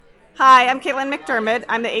Hi, I'm Caitlin McDermott.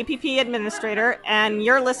 I'm the APP administrator, and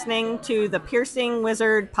you're listening to the Piercing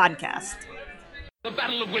Wizard podcast. The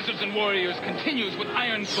battle of wizards and warriors continues with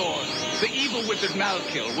iron swords. The evil wizard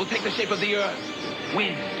Malkil will take the shape of the earth,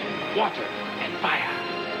 wind, water, and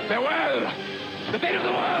fire. Farewell! The fate of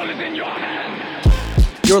the world is in your hands!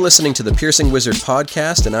 You're listening to the Piercing Wizard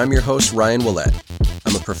podcast, and I'm your host, Ryan Willett.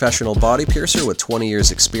 I'm a professional body piercer with 20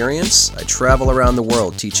 years experience. I travel around the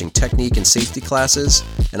world teaching technique and safety classes,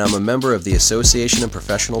 and I'm a member of the Association of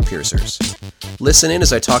Professional Piercers. Listen in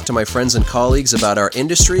as I talk to my friends and colleagues about our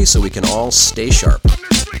industry so we can all stay sharp.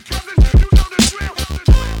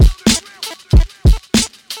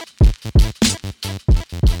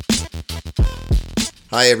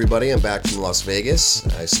 Hi everybody, I'm back from Las Vegas.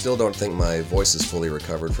 I still don't think my voice is fully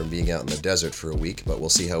recovered from being out in the desert for a week, but we'll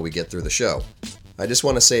see how we get through the show. I just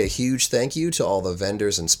want to say a huge thank you to all the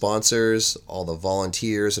vendors and sponsors, all the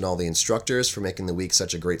volunteers, and all the instructors for making the week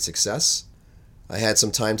such a great success. I had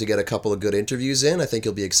some time to get a couple of good interviews in. I think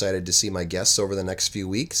you'll be excited to see my guests over the next few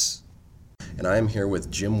weeks. And I am here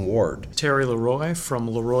with Jim Ward. Terry Leroy from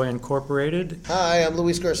Leroy Incorporated. Hi, I'm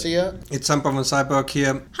Luis Garcia. It's Sampa von Cyborg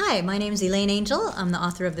here. Hi, my name is Elaine Angel. I'm the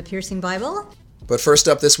author of The Piercing Bible. But first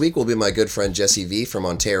up this week will be my good friend Jesse V from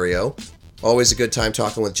Ontario. Always a good time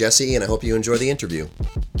talking with Jesse, and I hope you enjoy the interview.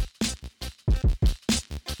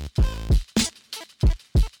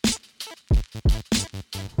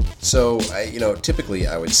 So, typically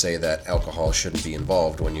I would say that alcohol shouldn't be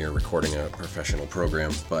involved when you're recording a professional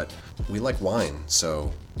program, but we like wine,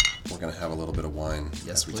 so we're going to have a little bit of wine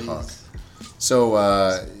as we talk. So,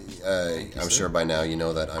 I'm sure by now you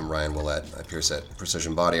know that I'm Ryan Willett. I pierce at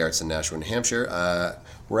Precision Body Arts in Nashua, New Hampshire.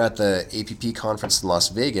 We're at the APP conference in Las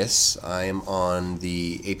Vegas. I am on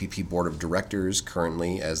the APP board of directors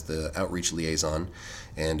currently as the outreach liaison,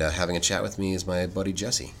 and having a chat with me is my buddy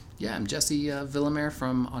Jesse. Yeah, I'm Jesse Villamere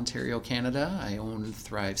from Ontario, Canada. I own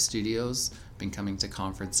Thrive Studios. Been coming to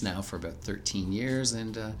conference now for about 13 years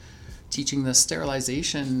and teaching the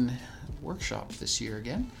sterilization workshop this year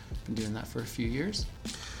again. Been doing that for a few years.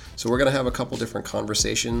 So we're going to have a couple different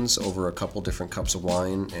conversations over a couple different cups of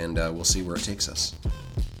wine, and we'll see where it takes us.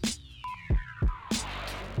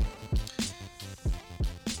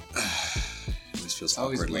 Feels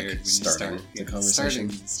always awkward, weird like when starting you the conversation.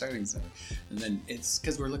 Starting, and then it's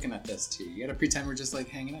because we're looking at this too. You got to pretend we're just like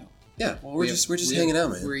hanging out. Yeah, well, we're just hanging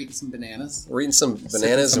out, man. We're eating some bananas. We're eating some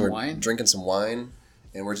bananas, and we're wine. drinking some wine,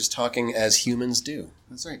 and we're just talking as humans do.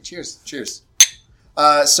 That's right. Cheers. Cheers.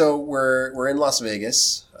 So we're in Las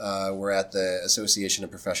Vegas. We're at the Association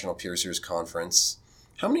of Professional Piercers conference.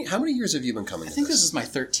 How many years have you been coming? I think this is my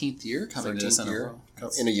 13th year coming to this in a row.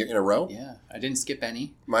 In a row? Yeah, I didn't skip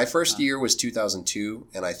any. My first year was 2002,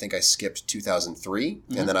 and I think I skipped 2003,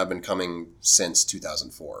 and then I've been coming since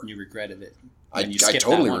 2004. You regretted it. I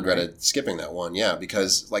totally regretted skipping that one, yeah,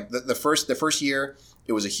 because like the first year,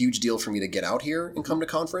 it was a huge deal for me to get out here and come to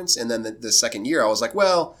conference, and then the second year, I was like,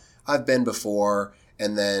 well, I've been before,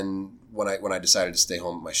 and then when I decided to stay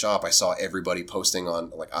home at my shop, I saw everybody posting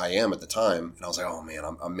on like IM at the time, and I was like, oh man,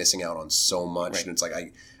 I'm missing out on so much, right. And it's like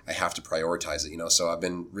I have to prioritize it, So I've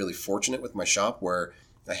been really fortunate with my shop where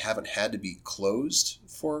I haven't had to be closed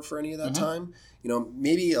for any of that time.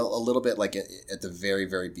 Maybe a little bit like at the very,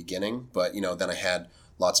 very beginning, but then I had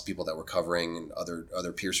lots of people that were covering, and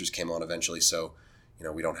other piercers came on eventually, so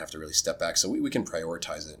we don't have to really step back, so we can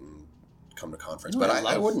prioritize it and come to conference. But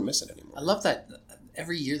I wouldn't miss it anymore. I love that.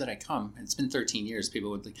 Every year that I come, it's been 13 years,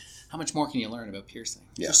 people would like, how much more can you learn about piercing?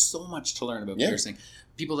 Yeah. There's so much to learn about piercing.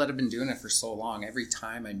 People that have been doing it for so long, every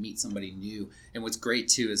time I meet somebody new, and what's great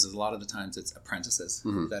too is a lot of the times it's apprentices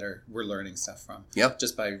that we're learning stuff from. Yeah.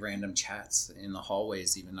 Just by random chats in the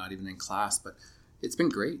hallways, even not even in class. But it's been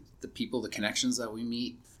great. The people, the connections that we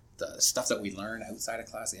meet, the stuff that we learn outside of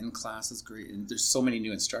class, in class is great. And there's so many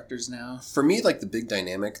new instructors now. For me, like the big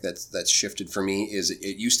dynamic that's shifted for me is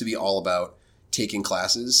it used to be all about taking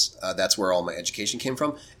classes. That's where all my education came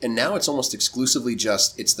from. And now it's almost exclusively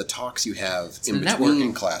it's the talks you have in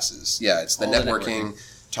between classes. Yeah, it's the networking,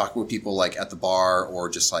 talking with people like at the bar or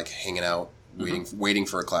just like hanging out, waiting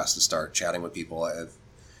for a class to start, chatting with people.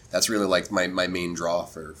 That's really like my main draw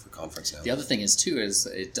for conference now. The other thing is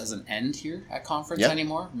it doesn't end here at conference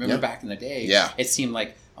anymore. Remember back in the day, it seemed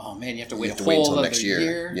like, oh man, you have to wait until next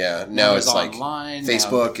year. Yeah, now it's like online,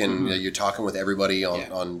 Facebook, and you're talking with everybody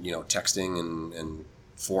on texting and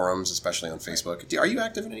forums, especially on Facebook. Are you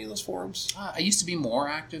active in any of those forums? I used to be more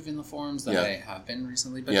active in the forums than I have been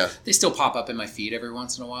recently, but they still pop up in my feed every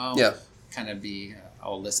once in a while. Yeah, kind of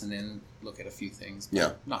I'll listen in, look at a few things.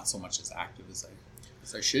 But not so much as active as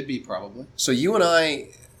I should be probably. So you and I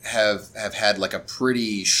have had like a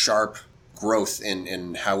pretty sharp growth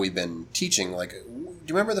in how we've been teaching. Like, do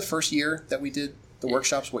you remember the first year that we did the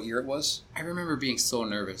workshops? What year it was? I remember being so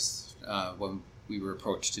nervous when we were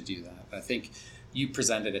approached to do that. I think you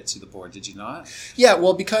presented it to the board, did you not? Yeah,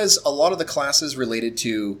 well, because a lot of the classes related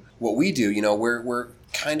to what we do, we're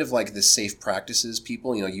kind of like the safe practices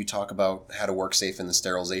people. You talk about how to work safe in the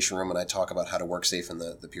sterilization room, and I talk about how to work safe in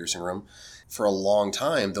the piercing room. For a long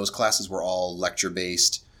time, those classes were all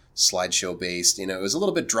lecture-based, slideshow-based. It was a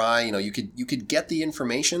little bit dry. You could get the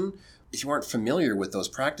information. If you aren't familiar with those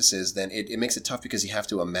practices, then it makes it tough because you have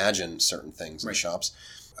to imagine certain things in the shops.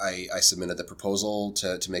 I submitted the proposal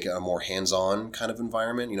to make it a more hands-on kind of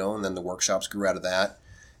environment, and then the workshops grew out of that.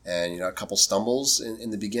 And, a couple stumbles in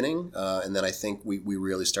the beginning. And then I think we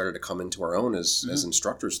really started to come into our own as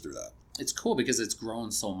instructors through that. It's cool because it's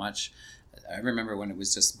grown so much. I remember when it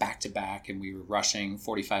was just back-to-back and we were rushing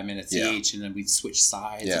 45 minutes each, and then we'd switch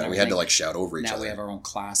sides. Yeah, we had to shout over each other. Now we have our own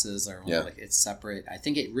classes, it's separate. I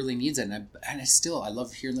think it really needs it. And I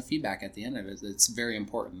love hearing the feedback at the end of it. It's very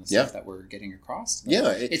important, the stuff that we're getting across. Yeah.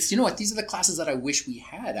 It's, these are the classes that I wish we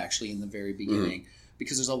had actually in the very beginning.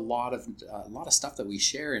 Because there's a lot of stuff that we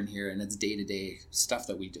share in here, and it's day-to-day stuff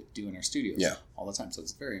that we do in our studios all the time. So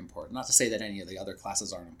it's very important. Not to say that any of the other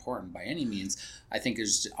classes aren't important by any means. I think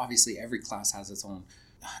there's obviously every class has its own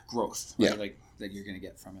growth, right? That you're going to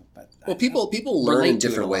get from it. But people learn in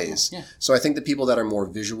different ways. Yeah. So I think the people that are more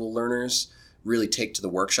visual learners really take to the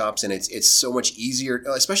workshops, and it's so much easier,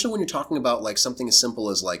 especially when you're talking about something as simple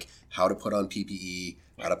as how to put on PPE,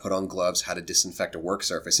 how to put on gloves, how to disinfect a work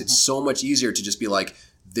surface. It's so much easier to just be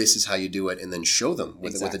this is how you do it, and then show them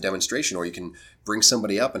with a demonstration. Or you can bring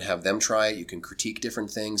somebody up and have them try it. You can critique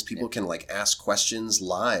different things. People can ask questions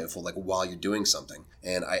live while you're doing something.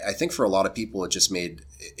 And I think for a lot of people, it just made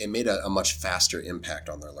a much faster impact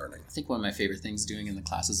on their learning. I think one of my favorite things doing in the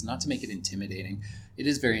class is not to make it intimidating. It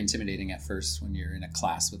is very intimidating at first when you're in a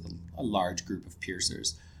class with a large group of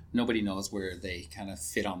piercers. Nobody knows where they kind of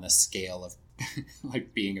fit on the scale of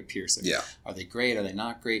being a piercer. Yeah. Are they great? Are they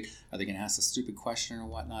not great? Are they going to ask a stupid question or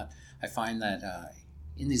whatnot? I find that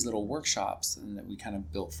in these little workshops, and that we kind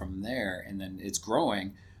of built from there, and then it's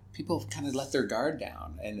growing, people kind of let their guard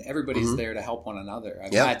down, and everybody's there to help one another.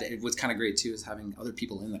 It was kind of great too, is having other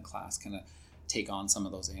people in the class kind of take on some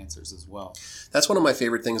of those answers as well. That's one of my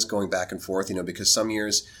favorite things, going back and forth, because some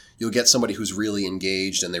years you'll get somebody who's really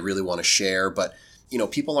engaged and they really want to share, but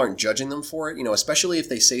people aren't judging them for it, especially if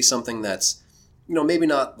they say something that's, maybe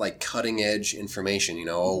not cutting edge information,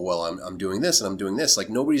 oh, well, I'm doing this and I'm doing this.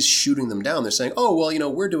 Nobody's shooting them down. They're saying, oh,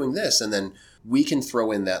 well, we're doing this. And then we can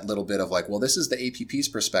throw in that little bit of well, this is the APP's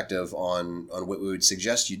perspective on what we would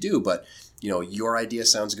suggest you do. But, your idea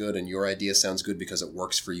sounds good, and your idea sounds good because it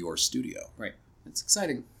works for your studio. Right. It's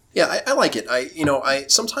exciting. Yeah, I like it. I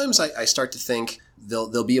sometimes I start to think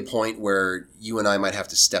there'll be a point where you and I might have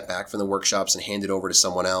to step back from the workshops and hand it over to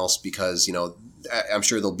someone else, because, I'm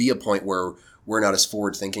sure there'll be a point where we're not as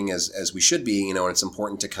forward thinking as we should be, and it's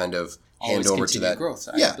important to kind of hand over to that growth.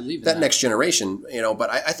 I believe in that next generation, but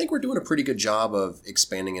I think we're doing a pretty good job of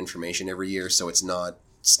expanding information every year, so it's not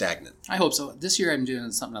stagnant. I hope so. This year I'm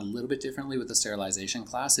doing something a little bit differently with the sterilization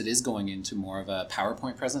class. It is going into more of a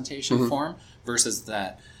PowerPoint presentation form versus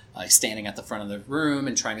that standing at the front of the room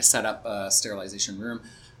and trying to set up a sterilization room.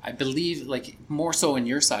 I believe more so on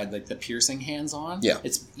your side, the piercing hands-on. Yeah.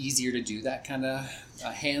 It's easier to do that kind of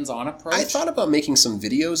hands-on approach. I thought about making some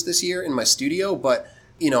videos this year in my studio, but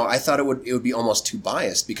I thought it would be almost too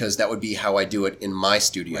biased, because that would be how I do it in my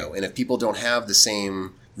studio. Right. And if people don't have the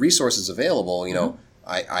same resources available,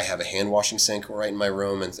 I have a hand washing sink right in my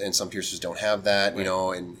room, and some piercers don't have that,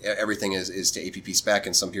 and everything is to APP spec,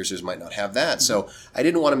 and some piercers might not have that. So I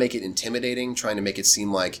didn't want to make it intimidating, trying to make it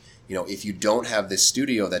seem like, if you don't have this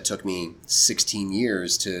studio that took me 16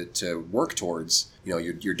 years to work towards,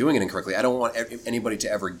 you're doing it incorrectly. I don't want anybody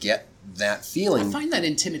to ever get that feeling. I find that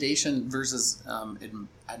intimidation versus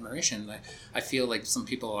admiration. I feel like some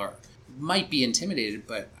people might be intimidated,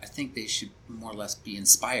 but I think they should more or less be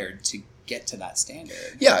inspired to get to that standard.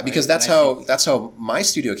 Yeah, right? Because that's how my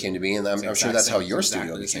studio came to be, and I'm sure that's how your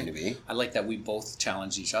studio came to be. I like that we both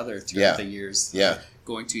challenged each other throughout the years. Yeah.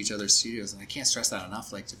 Going to each other's studios, and I can't stress that enough.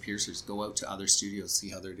 To piercers, go out to other studios, see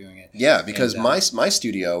how they're doing it. Yeah, because my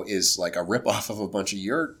studio is like a rip-off of a bunch of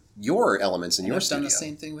your elements in your studio. I've done the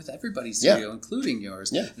same thing with everybody's studio, including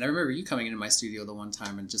yours. Yeah. And I remember you coming into my studio the one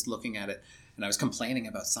time and just looking at it, and I was complaining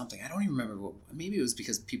about something. I don't even remember maybe it was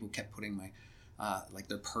because people kept putting my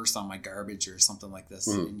their purse on my garbage or something like this.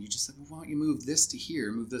 And you just said, well, why don't you move this to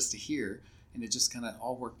here, move this to here? And it just kind of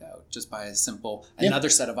all worked out just by a simple another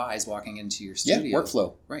set of eyes walking into your studio. Yeah,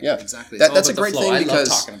 workflow. Right, yeah. exactly. That's a great thing because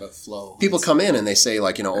I love talking about flow. People come in and they say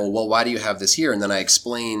like, oh, well, why do you have this here? And then I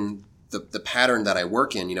explain the pattern that I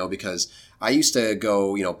work in, because I used to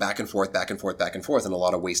go, back and forth, and a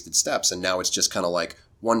lot of wasted steps. And now it's just kind of like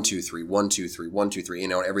 1, 2, 3, 1, 2, 3, 1, 2,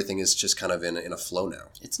 3. Everything is just kind of in a flow now.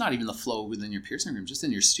 It's not even the flow within your piercing room, just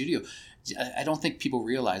in your studio. I don't think people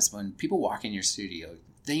realize when people walk in your studio,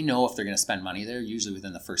 they know if they're going to spend money there, usually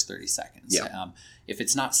within the first 30 seconds. Yeah. If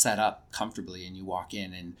it's not set up comfortably and you walk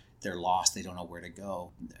in and they're lost, they don't know where to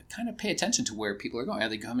go, kind of pay attention to where people are going. Are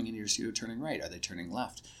they coming into your studio turning right? Are they turning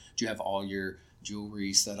left? Do you have all your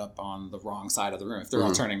jewelry set up on the wrong side of the room? If they're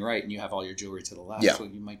all turning right and you have all your jewelry to the left, well,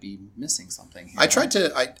 you might be missing something here.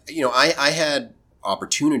 I had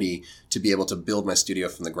opportunity to be able to build my studio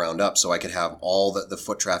from the ground up so I could have all the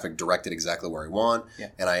foot traffic directed exactly where I want. Yeah.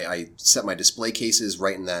 And I set my display cases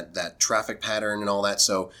right in that traffic pattern and all that.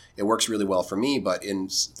 So it works really well for me. But in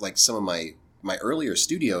like some of my earlier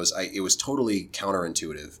studios, it was totally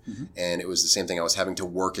counterintuitive. Mm-hmm. And it was the same thing. I was having to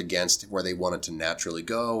work against where they wanted to naturally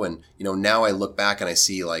go. And, now I look back and I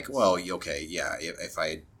see like, well, okay, yeah, if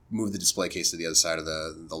I move the display case to the other side of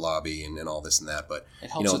the lobby and all this and that. But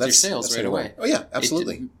it helps with your sales right away. Oh, yeah,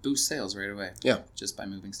 absolutely. It boosts sales right away. Yeah. Just by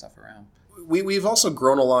moving stuff around. We've also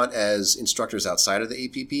grown a lot as instructors outside of the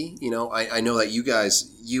APP. I know that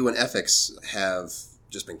you and Ethics have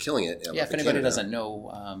just been killing it. Yeah, if anybody doesn't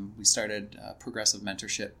know, we started Progressive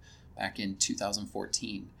Mentorship back in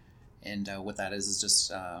 2014. And what that is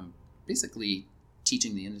just basically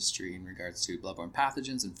teaching the industry in regards to bloodborne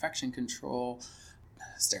pathogens, infection control,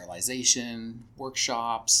 sterilization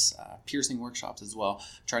workshops, piercing workshops as well.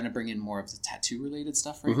 Trying to bring in more of the tattoo related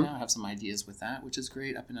stuff right now. I have some ideas with that, which is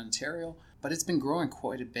great up in Ontario. But it's been growing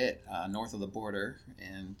quite a bit north of the border,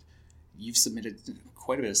 and you've submitted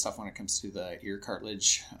quite a bit of stuff when it comes to the ear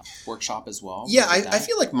cartilage workshop as well. Yeah, I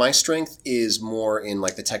feel like my strength is more in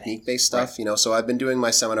like the technique-based stuff, So I've been doing my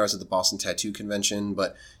seminars at the Boston Tattoo Convention,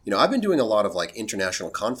 but, I've been doing a lot of like international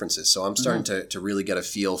conferences. So I'm starting to really get a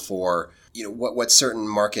feel for, what certain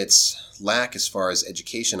markets lack as far as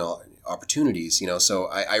educational opportunities, So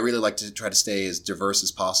I really like to try to stay as diverse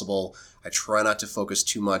as possible. I try not to focus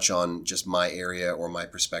too much on just my area or my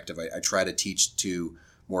perspective. I try to teach to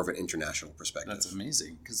more of an international perspective. That's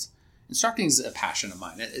amazing, because instructing is a passion of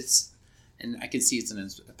mine. And I can see it's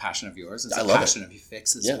a passion of yours. It's a passion of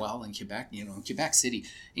UFIX as well in Quebec. In Quebec City,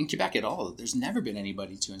 in Quebec at all, there's never been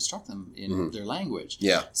anybody to instruct them in their language.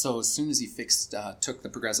 Yeah. So as soon as UFIX took the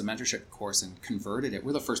Progressive Mentorship course and converted it,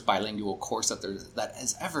 we're the first bilingual course that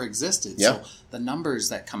has ever existed. Yeah. So the numbers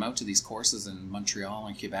that come out to these courses in Montreal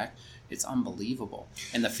and Quebec, it's unbelievable,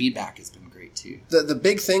 and the feedback has been great too. The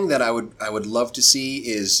big thing that I would love to see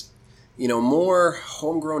is, more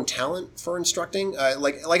homegrown talent for instructing.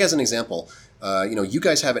 Like as an example, you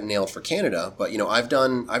guys have it nailed for Canada, but I've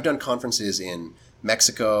done conferences in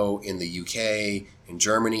Mexico, in the UK, in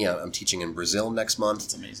Germany. I'm teaching in Brazil next month.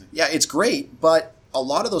 That's amazing. Yeah, it's great, but a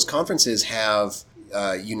lot of those conferences have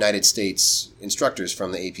United States instructors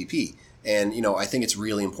from the APP. And, I think it's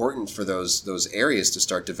really important for those areas to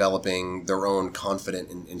start developing their own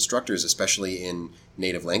confident instructors, especially in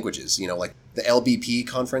native languages. Like the LBP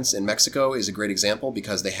conference in Mexico is a great example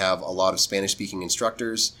because they have a lot of Spanish-speaking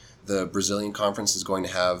instructors. The Brazilian conference is going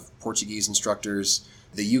to have Portuguese instructors.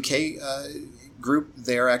 The UK group,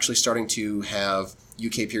 they're actually starting to have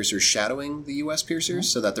UK piercers shadowing the US piercers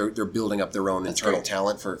so that they're building up their own internal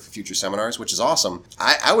talent for future seminars, which is awesome.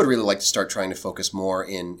 I would really like to start trying to focus more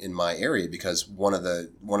in my area, because one of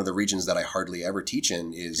the regions that I hardly ever teach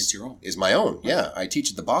in is my own. Right. Yeah, I teach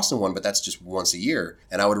at the Boston one, but that's just once a year,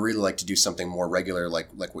 and I would really like to do something more regular, like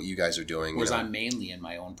what you guys are doing. Whereas I'm mainly in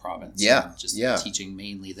my own province. Yeah, just teaching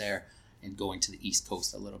mainly there and going to the East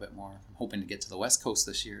Coast a little bit more. I'm hoping to get to the West Coast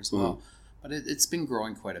this year as well. But it's been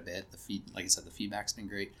growing quite a bit. Like I said, the feedback's been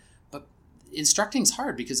great. But instructing's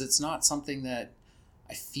hard because it's not something that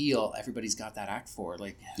I feel everybody's got that act for.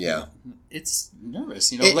 Like, it's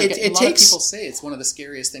nervous. A lot of people say it's one of the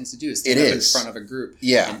scariest things to do is stand up in front of a group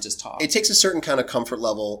and just talk. It takes a certain kind of comfort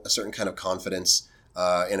level, a certain kind of confidence,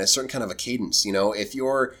 and a certain kind of a cadence. If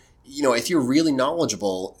you're really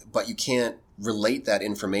knowledgeable, but you can't relate that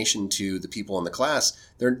information to the people in the class,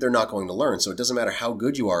 they're not going to learn. So it doesn't matter how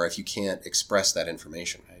good you are if you can't express that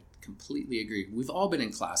information. I completely agree. We've all been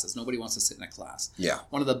in classes. Nobody wants to sit in a class. Yeah.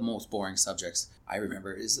 One of the most boring subjects I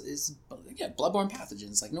remember is bloodborne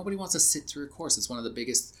pathogens. Like, nobody wants to sit through a course. It's one of the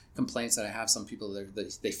biggest complaints that I have. Some people,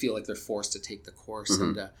 they feel like they're forced to take the course.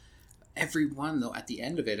 And everyone though at the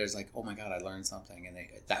end of it is like, oh my god, I learned something, and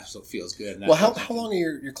that's what feels good. And Well, how long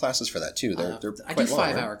are your classes for that too? They're I quite do long,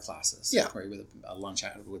 5-hour right? classes, Yeah. right, with a lunch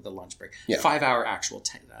with the lunch break. Yeah. 5-hour actual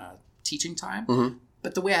teaching time. Mm-hmm.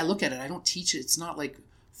 But the way I look at it, I don't teach it. It's not like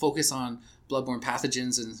focus on bloodborne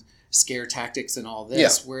pathogens and scare tactics and all this.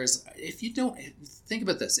 Yeah. Whereas if you don't think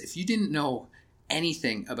about this, if you didn't know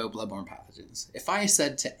anything about bloodborne pathogens, if I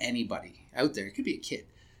said to anybody out there, it could be a kid,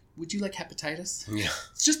 would you like hepatitis? Yeah.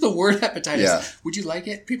 It's just the word hepatitis. Yeah. Would you like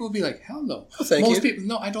it? People would be like, hell no. Oh, thank Most you. people,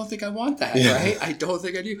 no, I don't think I want that, Yeah. right? I don't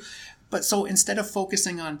think I do. But so instead of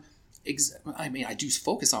focusing on, I do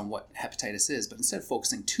focus on what hepatitis is, but instead of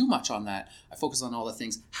focusing too much on that, I focus on all the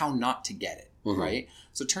things, how not to get it, Mm-hmm. right?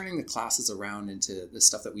 So turning the classes around into the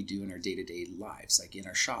stuff that we do in our day-to-day lives, like in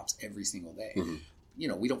our shops every single day. Mm-hmm. You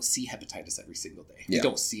know, we don't see hepatitis every single day. Yeah. We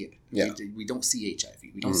don't see it. Yeah. We don't see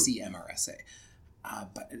HIV. We don't see MRSA.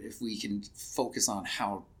 But if we can focus on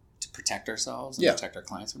how to protect ourselves and Yeah. protect our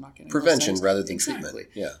clients, we're not getting those Prevention things. rather than Exactly. treatment.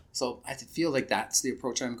 Yeah. So I feel like that's the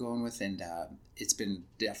approach I'm going with, and it's been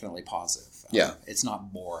definitely positive. Yeah. It's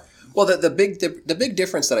not boring. Well, the big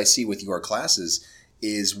difference that I see with your classes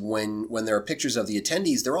is when there are pictures of the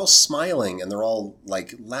attendees, they're all smiling and they're all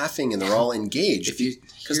like laughing and they're all engaged If you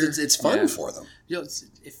because hear- it's fun yeah. for them. You know,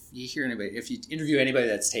 if you interview anybody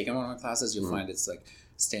that's taken one of my classes, you'll find it's like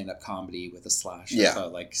stand-up comedy with a slash Yeah.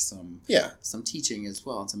 of like some teaching as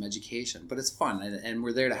well and some education, but it's fun, and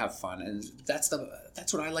we're there to have fun, and that's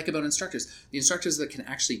what I like about instructors. The instructors that can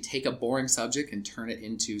actually take a boring subject and turn it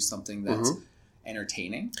into something that's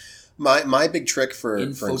entertaining. My big trick for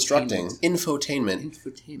Infotainment. instructing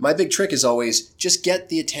infotainment. My big trick is always just get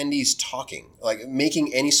the attendees talking, like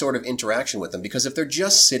making any sort of interaction with them. Because if they're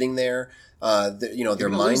just sitting there, their gonna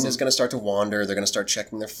mind lose is them. going to start to wander. They're going to start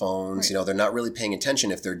checking their phones. Right. They're not really paying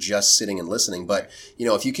attention if they're just sitting and listening. But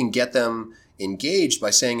if you can get them engaged by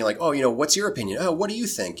saying like, oh, what's your opinion? Oh, what do you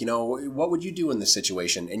think? What would you do in this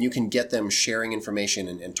situation? And you can get them sharing information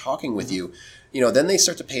and talking with you. Then they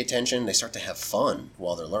start to pay attention. They start to have fun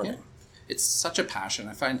while they're learning. Yeah. It's such a passion.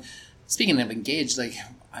 I find, speaking of engaged, like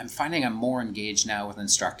I'm finding I'm more engaged now with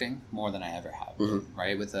instructing more than I ever have been,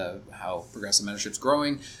 right? With how progressive mentorship's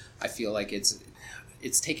growing, I feel like it's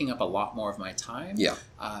taking up a lot more of my time. Yeah.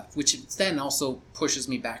 Which then also pushes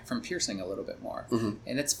me back from piercing a little bit more. And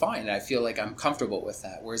it's fine. I feel like I'm comfortable with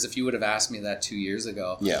that. Whereas if you would have asked me that 2 years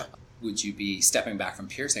ago, Yeah. would you be stepping back from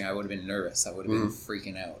piercing? I would have been nervous. I would have been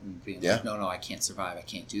freaking out and being like, no, I can't survive. I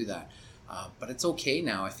can't do that. But it's okay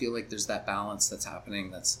now. I feel like there's that balance that's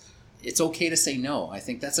happening. It's okay to say no. I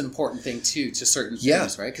think that's an important thing too to certain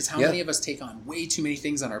things, right? Because how many of us take on way too many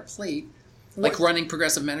things on our plate? Like running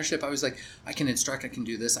progressive mentorship, I was like, I can instruct, I can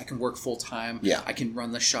do this, I can work full time, I can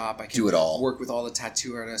run the shop, I can Do it all. work with all the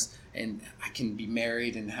tattoo artists, and I can be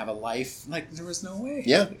married and have a life. Like there was no way.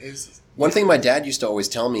 Yeah. One thing my dad used to always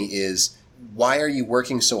tell me is, why are you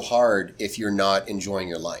working so hard if you're not enjoying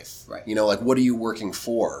your life? Right. Like what are you working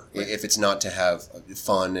for if it's not to have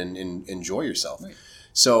fun and enjoy yourself? Right.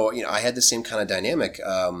 So, I had the same kind of dynamic.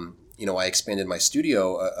 I expanded my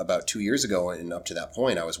studio about 2 years ago, and up to that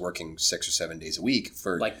point, I was working 6 or 7 days a week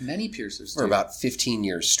for Like many piercers for do. about 15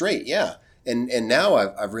 years straight. Yeah. And now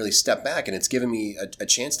I've really stepped back, and it's given me a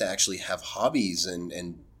chance to actually have hobbies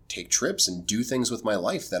and take trips and do things with my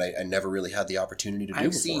life that I never really had the opportunity to do I've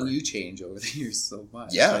before. seen you change over the years so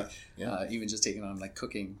much. Yeah. Even just taking on like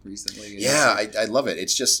cooking recently. Yeah, I love it.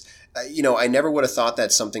 It's just, I never would have thought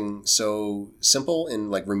that something so simple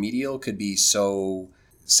and like remedial could be so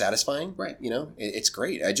satisfying. Right. It's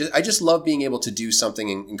great. I just love being able to do something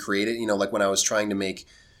and create it. Like when I was trying to make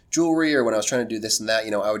jewelry or when I was trying to do this and that,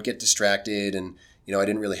 I would get distracted and, I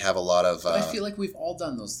didn't really have a lot of... But I feel like we've all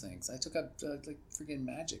done those things. I took up like freaking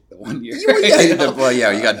magic the one year.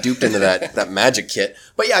 you got duped into that magic kit.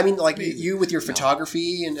 But yeah, I mean, like you with your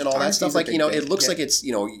photography and all that stuff, like, it looks like it's,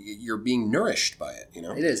 you're being nourished by it,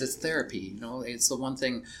 It is. It's therapy. It's the one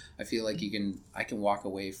thing I feel like I can walk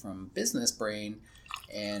away from business brain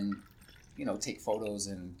and, take photos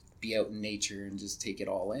and be out in nature and just take it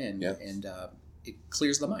all in. Yeah. And it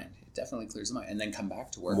clears the mind. It definitely clears the mind. And then come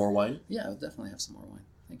back to work. More wine? Yeah, I'll definitely have some more wine.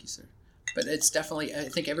 Thank you, sir. But it's definitely, I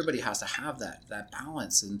think everybody has to have that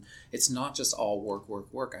balance. And it's not just all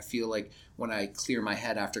work. I feel like when I clear my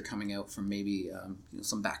head after coming out from maybe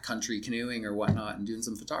some backcountry canoeing or whatnot and doing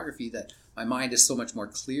some photography, that my mind is so much more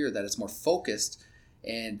clear, that it's more focused,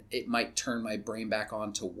 and it might turn my brain back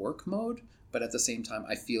on to work mode. But at the same time,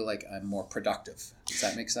 I feel like I'm more productive. Does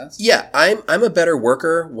that make sense? Yeah, I'm a better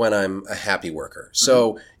worker when I'm a happy worker.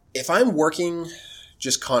 So if I'm working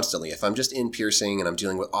just constantly, if I'm just in piercing and I'm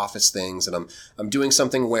dealing with office things and I'm doing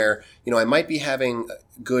something where, I might be having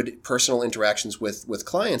good personal interactions with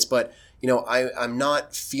clients, but you know, I'm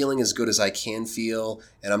not feeling as good as I can feel,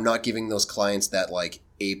 and I'm not giving those clients that like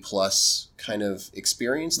A+ kind of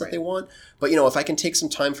experience that they want. But you know, if I can take some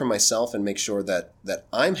time for myself and make sure that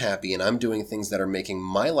I'm happy and I'm doing things that are making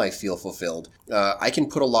my life feel fulfilled, I can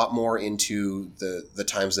put a lot more into the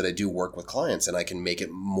times that I do work with clients, and I can make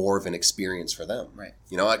it more of an experience for them. Right.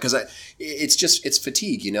 You know, because it's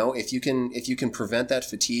fatigue. You know, if you can prevent that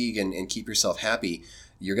fatigue and keep yourself happy,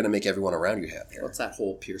 you're going to make everyone around you happier. What's that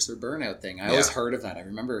whole piercer burnout thing? I always heard of that. I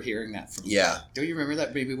remember hearing that from Don't you remember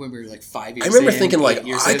that maybe when we were like 5 years I remember in, thinking like,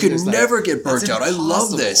 I could never like, get burnt out. I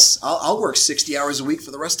love impossible. this. I'll work 60 hours a week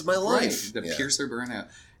for the rest of my life. Right. The piercer burnout.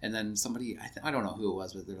 And then somebody, I don't know who it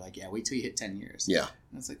was, but they're like, yeah, wait till you hit 10 years. Yeah.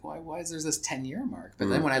 And it's like, why is there this 10-year mark? But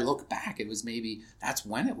then when I look back, it was maybe, that's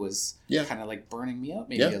when it was kind of like burning me out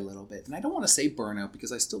maybe a little bit. And I don't want to say burnout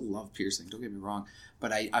because I still love piercing, don't get me wrong.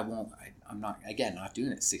 But I'm not, again, not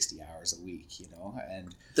doing it 60 hours a week, you know.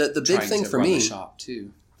 And the big thing for me, the shop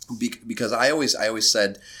too. Because I always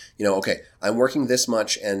said, you know, okay, I'm working this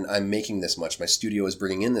much and I'm making this much. My studio is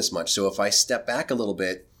bringing in this much. So if I step back a little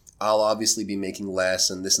bit, I'll obviously be making less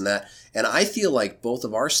and this and that. And I feel like both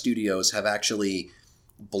of our studios have actually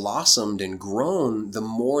blossomed and grown the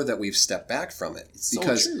more that we've stepped back from it.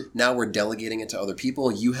 Because now we're delegating it to other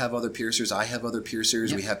people. You have other piercers. I have other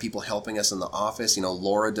piercers. We have people helping us in the office. You know,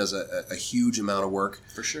 Laura does a huge amount of work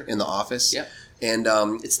for sure in the office. Yeah. And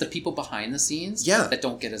it's the people behind the scenes that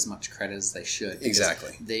don't get as much credit as they should.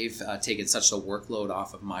 Exactly. They've taken such a workload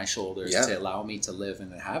off of my shoulders to allow me to live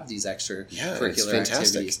and have these extra curricular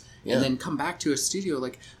activities. Yeah. And then come back to a studio.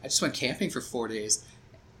 Like, I just went camping for 4 days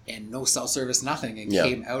and no cell service, nothing, and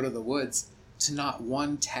came out of the woods to not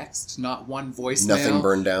one text, not one voicemail. Nothing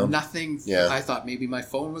burned down. Nothing. Yeah. I thought maybe my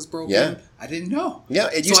phone was broken. Yeah. I didn't know. Yeah,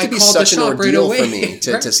 it used to be such an ordeal for me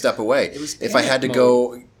to step away. It was if I had to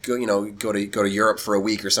go to Europe for a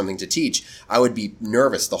week or something to teach, I would be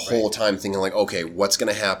nervous the whole time, thinking like, okay, what's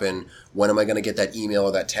going to happen? When am I going to get that email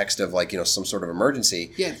or that text of like, you know, some sort of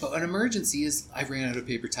emergency? Yeah, but an emergency is I ran out of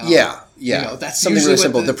paper towel. Yeah. You know, that's something really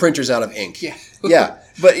simple. The printer's out of ink. Yeah. Yeah.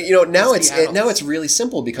 But you know, now it's really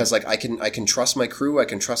simple because like I can trust my crew, I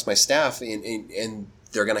can trust my staff, and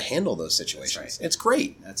they're going to handle those situations. That's right. It's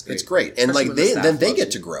great. That's great. It's great. And especially like they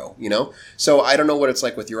get to grow, you know? So I don't know what it's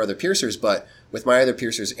like with your other piercers, but with my other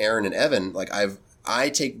piercers, Aaron and Evan, like I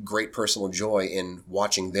take great personal joy in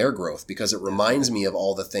watching their growth because it reminds me of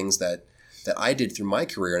all the things that I did through my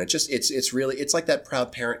career. And it's really like that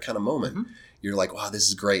proud parent kind of moment. Mm-hmm. You're like, wow, this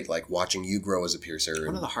is great. Like watching you grow as a piercer.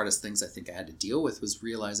 One of the hardest things I think I had to deal with was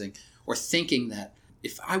realizing or thinking that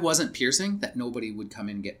if I wasn't piercing, that nobody would come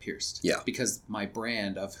in and get pierced. Yeah. Because my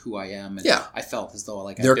brand of who I am, and I felt as though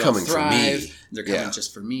like they're I coming thrive, for me. They're coming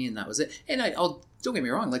just for me, and that was it. And I'll don't get me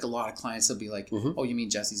wrong, like a lot of clients will be like, "Oh, you mean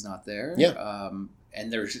Jesse's not there?" Yeah.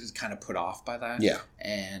 And they're just kind of put off by that. Yeah.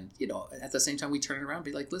 And, you know, at the same time, we turn it around and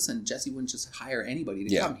be like, listen, Jesse wouldn't just hire anybody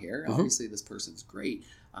to come here. Obviously, this person's great.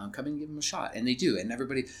 Come and give them a shot. And they do. And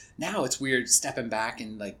everybody, now it's weird stepping back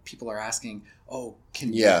and like people are asking, oh,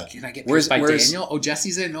 can I get pierced by Daniel? Oh,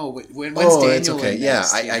 Jesse's in? Oh, when's Daniel it's okay. in Yeah,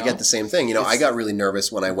 next, I get the same thing. You know, I got really nervous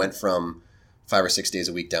when I went from 5 or 6 days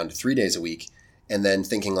a week down to 3 days a week. And then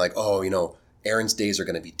thinking like, oh, you know, Aaron's days are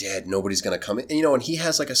going to be dead. Nobody's going to come in. And, you know, and he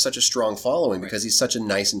has like such a strong following because he's such a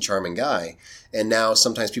nice and charming guy. And now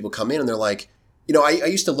sometimes people come in and they're like, you know, I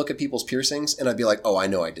used to look at people's piercings and I'd be like, oh, I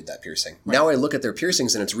know I did that piercing. Right. Now I look at their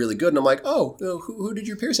piercings and it's really good. And I'm like, oh, who did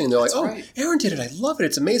your piercing? And they're like, Aaron did it. I love it.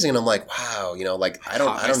 It's amazing. And I'm like, wow, you know, like I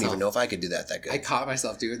don't even know if I could do that good. I caught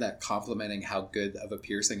myself doing that, complimenting how good of a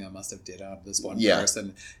piercing I must have did on this one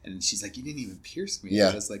person. And she's like, you didn't even pierce me. Yeah.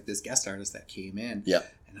 It was like this guest artist that came in. Yeah.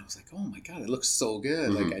 And I was like, oh my God, it looks so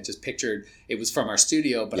good. Like I just pictured it was from our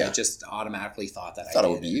studio, but I just automatically thought that I thought it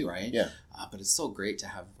would be you, right? Yeah. But it's so great to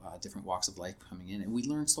have different walks of life coming in. And we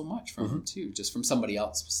learn so much from them too, just from somebody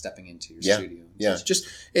else stepping into your studio. Yeah. Just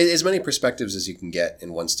as many perspectives as you can get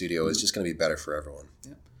in one studio is just going to be better for everyone.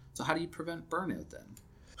 Yeah. So how do you prevent burnout then?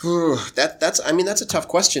 That's a tough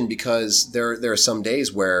question because there are some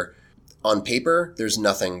days where on paper, there's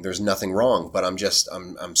nothing wrong, but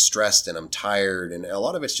I'm stressed and I'm tired, and a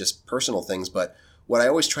lot of it's just personal things. But what I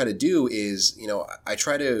always try to do is, you know, I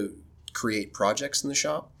try to create projects in the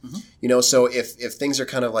shop, you know, so if things are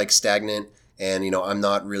kind of like stagnant and, you know, I'm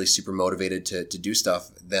not really super motivated to do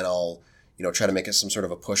stuff, then I'll, you know, try to make some sort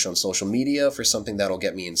of a push on social media for something that'll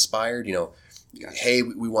get me inspired, you know, hey,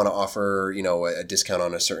 we want to offer, you know, a discount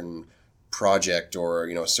on a certain project or,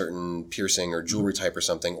 you know, a certain piercing or jewelry type or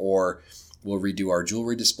something, or we'll redo our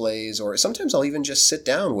jewelry displays, or sometimes I'll even just sit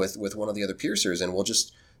down with one of the other piercers and we'll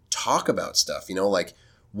just talk about stuff, you know, like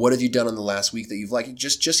what have you done in the last week that you've liked?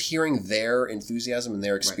 Just hearing their enthusiasm and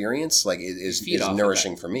their experience, like is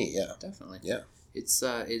nourishing for me. Yeah, definitely. Yeah,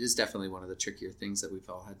 it is definitely one of the trickier things that we've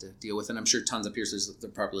all had to deal with, and I'm sure tons of piercers that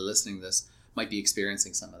are probably listening to this might be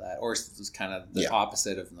experiencing some of that, or it's kind of the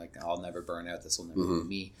opposite of like, I'll never burn out. This will never be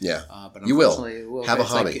me. Yeah, but you will have a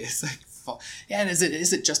hobby. And is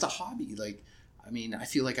it just a hobby? Like, I mean, I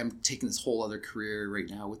feel like I'm taking this whole other career right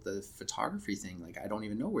now with the photography thing. Like, I don't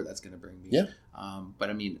even know where that's going to bring me. Yeah. But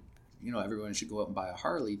I mean, everyone should go out and buy a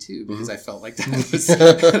Harley too, because I felt like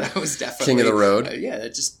that was definitely king of the road.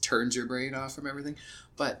 That just turns your brain off from everything.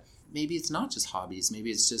 But maybe it's not just hobbies.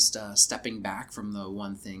 Maybe it's just stepping back from the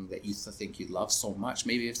one thing that you think you love so much.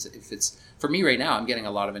 Maybe if it's for me right now, I'm getting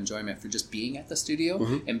a lot of enjoyment for just being at the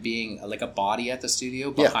studio and being like a body at the studio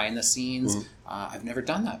behind the scenes. I've never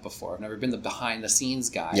done that before. I've never been the behind the scenes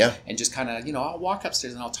guy. Yeah. And just kind of, I'll walk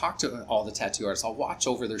upstairs and I'll talk to all the tattoo artists. I'll watch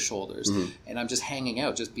over their shoulders and I'm just hanging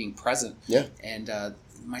out, just being present. Yeah. And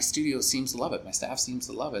my studio seems to love it. My staff seems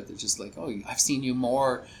to love it. They're just like, oh, I've seen you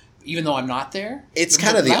more. Even though I'm not there? It's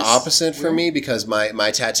kind of the opposite for me, because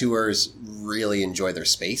my tattooers really enjoy their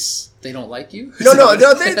space. They don't like you? No,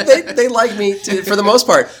 they like me for the most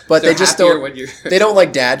part, but they just don't. They don't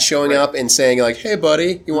like dad showing up and saying like, "Hey,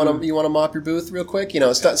 buddy, you want to mop your booth real quick?"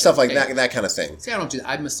 Stuff like that kind of thing. See, I don't do that.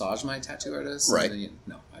 I massage my tattoo artists. Right.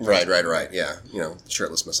 No. Right. Yeah.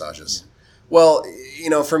 Shirtless massages. Well,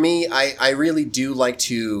 for me, I really do like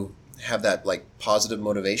to have that like positive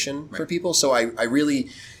motivation for people. So I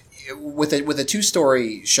really. With a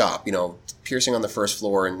 2-story shop, piercing on the first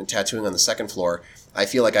floor and tattooing on the second floor, I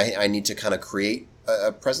feel like I need to kind of create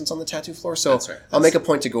a presence on the tattoo floor. So I'll make a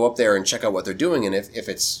point to go up there and check out what they're doing. And if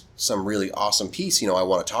it's some really awesome piece, I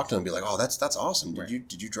want to talk to them and be like, oh, that's awesome.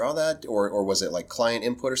 Did you draw that? Or was it like client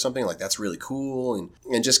input or something? Like, that's really cool.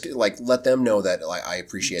 And just like let them know that like I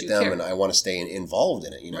appreciate them and I want to stay involved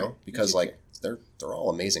in it, because like they're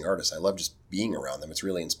all amazing artists. I love just being around them. It's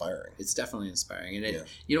really inspiring. It's definitely inspiring. And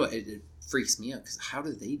it freaks me out because how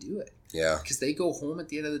do they do it? Yeah. Because they go home at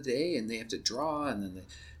the end of the day and they have to draw and then they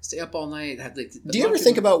stay up all night. Do you ever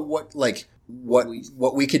think about what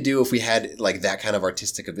we could do if we had like that kind of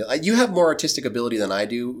artistic ability? You have more artistic ability than I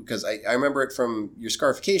do, because I remember it from your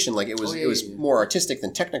scarification. Like it was more artistic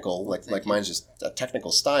than technical. Like mine's just a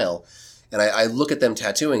technical style. And I look at them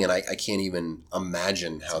tattooing and I can't even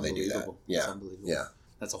imagine how they do that. Yeah. It's unbelievable. Yeah.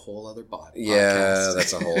 That's a whole other podcast. Yeah,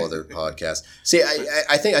 that's a whole other podcast. See,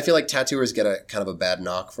 I feel like tattooers get a kind of a bad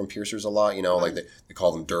knock from piercers a lot. Like they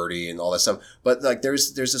call them dirty and all that stuff. But like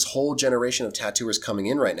there's this whole generation of tattooers coming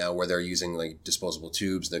in right now where they're using like disposable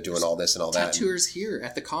tubes. They're doing all this and all that. Tattooers here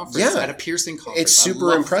at the conference, at a piercing conference. It's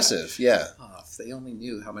super impressive. That. Yeah. Oh, if they only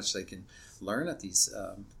knew how much they can learn at these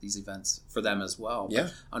events for them as well. But yeah.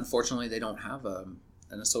 Unfortunately, they don't have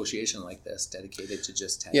an association like this dedicated to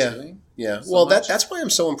just tattooing. Yeah. Well, that's why I'm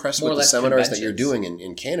so impressed with the seminars that you're doing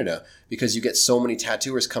in Canada, because you get so many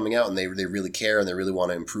tattooers coming out and they really care and they really want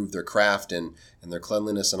to improve their craft and their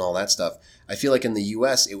cleanliness and all that stuff. I feel like in the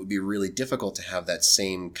U.S. it would be really difficult to have that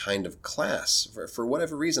same kind of class. For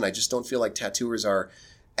whatever reason, I just don't feel like tattooers are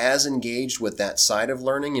as engaged with that side of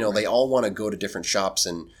learning. They all want to go to different shops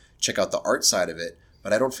and check out the art side of it.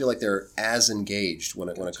 But I don't feel like they're as engaged when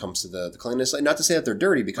it comes to the cleanliness. Like, not to say that they're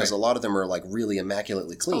dirty, because a lot of them are like really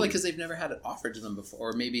immaculately clean. Probably because they've never had it offered to them before,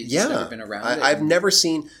 or maybe it's just never been around. I've never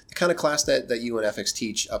seen the kind of class that you and FX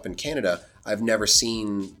teach up in Canada. I've never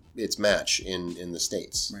seen its match in the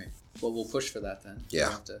States. Right. Well, we'll push for that then.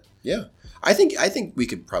 Yeah. Yeah. I think we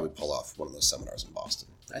could probably pull off one of those seminars in Boston.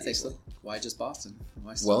 I think so. Why just Boston?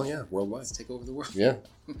 Why worldwide. Let's take over the world. Yeah.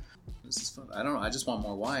 This is fun. I don't know. I just want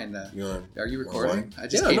more wine. Are you Wine? recording? I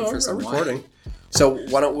just came for some I'm recording. wine. So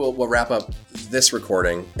why don't we'll wrap up this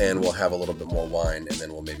recording and we'll have a little bit more wine, and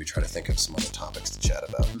then we'll maybe try to think of some other topics to chat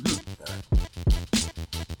about.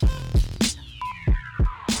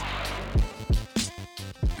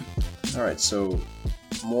 All right. So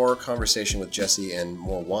more conversation with Jesse and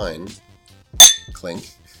more wine. Clink.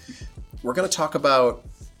 We're going to talk about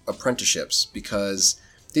apprenticeships, because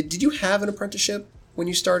did you have an apprenticeship when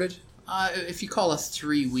you started? If you call a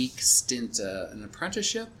 3-week stint an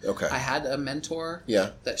apprenticeship, okay. I had a mentor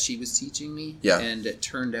that she was teaching me, and it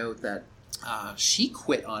turned out that she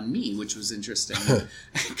quit on me, which was interesting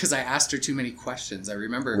because I asked her too many questions. I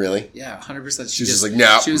remember. Really? Yeah, 100%. She was just like,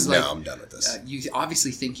 no, I'm done with this. You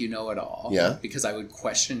obviously think you know it all. Yeah. Because I would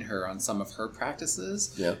question her on some of her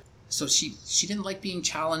practices. Yeah. So she didn't like being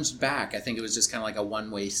challenged back. I think it was just kind of like a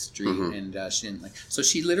one-way street, and she didn't like. So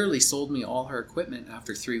she literally sold me all her equipment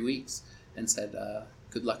after 3 weeks and said,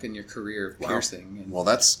 "Good luck in your career of piercing." And, well,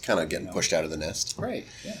 that's kind of getting pushed out of the nest, right?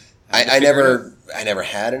 Yeah. I never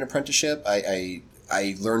had an apprenticeship. I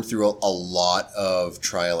I learned through a lot of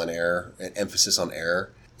trial and error, and emphasis on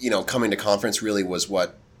error. Coming to conference really was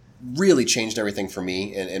what really changed everything for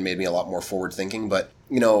me and made me a lot more forward thinking. But,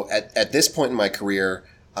 at this point in my career,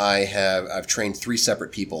 I've trained 3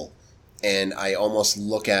 separate people, and I almost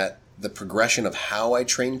look at the progression of how I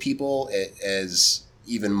train people as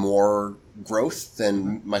even more growth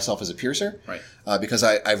than myself as a piercer. Right. Because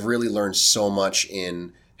I've really learned so much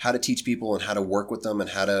in how to teach people and how to work with them and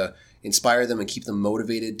how to inspire them and keep them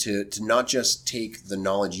motivated to not just take the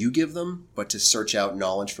knowledge you give them, but to search out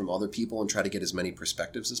knowledge from other people and try to get as many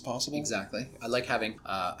perspectives as possible. Exactly. I like having,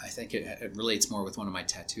 I think it relates more with one of my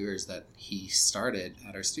tattooers that he started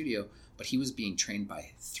at our studio, but he was being trained by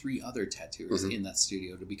 3 other tattooers in that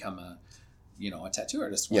studio to become a tattoo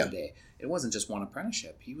artist one day. It wasn't just one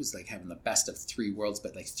apprenticeship. He was like having the best of 3 worlds,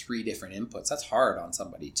 but like 3 different inputs. That's hard on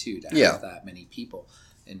somebody too, to have that many people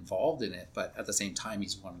involved in it. But at the same time,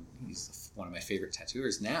 he's one of my favorite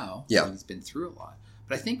tattooers now. Yeah. He's been through a lot.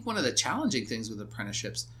 But I think one of the challenging things with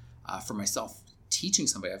apprenticeships, for myself, teaching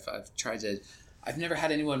somebody, I've never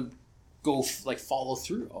had anyone go follow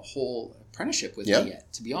through a whole apprenticeship with me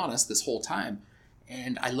yet, to be honest, this whole time.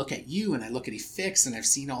 And I look at you and I look at eFix and I've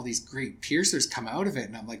seen all these great piercers come out of it.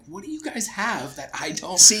 And I'm like, what do you guys have that I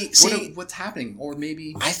don't see? What's happening? Or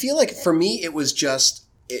maybe I feel like for me, it was just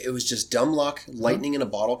dumb luck, lightning in a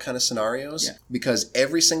bottle kind of scenarios, because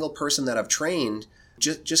every single person that I've trained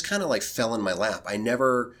just kind of like fell in my lap. I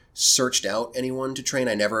never searched out anyone to train.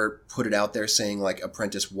 I never put it out there saying like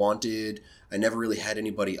apprentice wanted. I never really had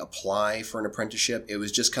anybody apply for an apprenticeship. It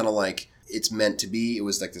was just kind of like, it's meant to be. It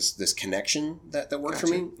was like this connection that worked for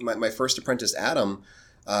me. My first apprentice, Adam,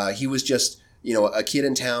 he was just, a kid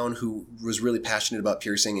in town who was really passionate about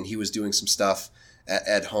piercing, and he was doing some stuff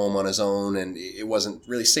at home on his own, and it wasn't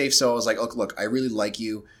really safe. So I was like, look, I really like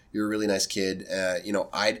you. You're a really nice kid.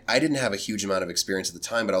 I didn't have a huge amount of experience at the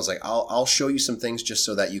time, but I was like, I'll show you some things just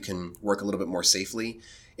so that you can work a little bit more safely.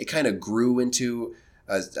 It kind of grew into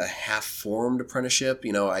a half-formed apprenticeship.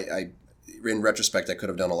 In retrospect, I could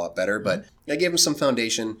have done a lot better, but I gave him some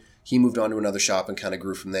foundation. He moved on to another shop and kind of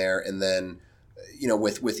grew from there. And then,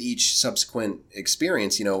 with each subsequent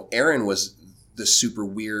experience, Aaron was the super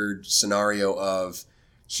weird scenario of,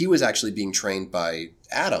 he was actually being trained by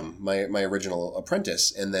Adam, my original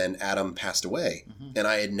apprentice, and then Adam passed away. And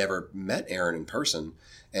I had never met Aaron in person.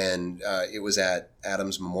 And it was at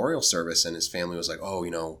Adam's memorial service, and his family was like, oh,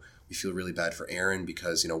 we feel really bad for Aaron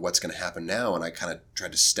because, what's going to happen now? And I kind of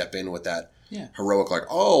tried to step in with that heroic, like,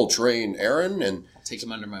 I'll train Aaron and I'll take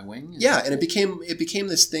him under my wing. And it became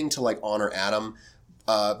this thing to like honor Adam.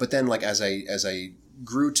 But then like as I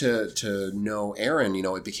grew to know Aaron,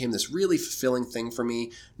 it became this really fulfilling thing for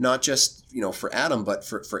me, not just, for Adam, but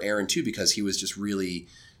for Aaron too, because he was just really,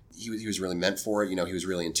 he was really meant for it. He was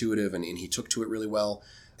really intuitive and he took to it really well.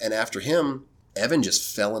 And after him, Evan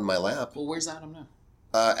just fell in my lap. Well, where's Adam now?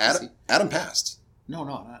 Adam passed. No,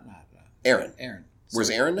 not Aaron. Where's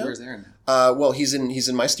Aaron now? Where's Aaron now? Well, he's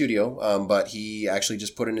in my studio, but he actually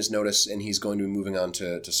just put in his notice, and he's going to be moving on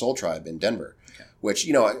to Soul Tribe in Denver. Okay. Which,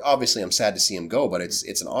 obviously I'm sad to see him go, but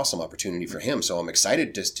it's an awesome opportunity for him. So I'm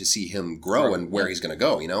excited to see him grow and where he's going to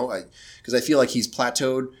go. Because I feel like he's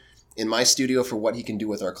plateaued in my studio for what he can do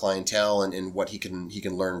with our clientele and what he can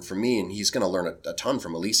learn from me, and he's going to learn a ton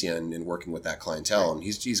from Alicia and working with that clientele, and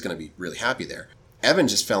he's going to be really happy there. Evan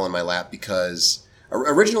just fell in my lap because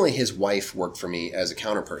originally his wife worked for me as a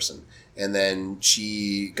counter person, and then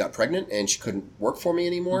she got pregnant and she couldn't work for me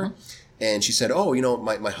anymore. And she said, oh,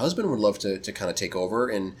 my husband would love to kind of take over.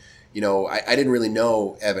 And, I didn't really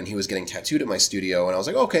know Evan. He was getting tattooed at my studio, and I was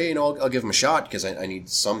like, okay, I'll give him a shot because I need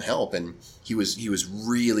some help. And he was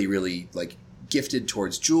really, really like gifted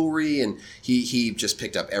towards jewelry, and he just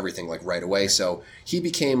picked up everything like right away. So he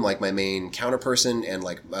became like my main counter person and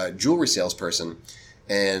like jewelry salesperson.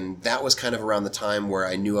 And that was kind of around the time where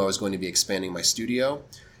I knew I was going to be expanding my studio.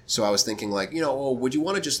 So I was thinking like, would you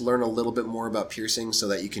want to just learn a little bit more about piercing so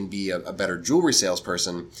that you can be a better jewelry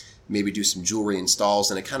salesperson, maybe do some jewelry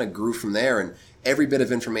installs? And it kind of grew from there. And every bit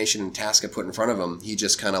of information and task I put in front of him, he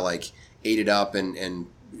just kind of like ate it up and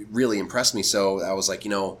really impressed me. So I was like,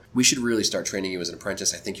 we should really start training you as an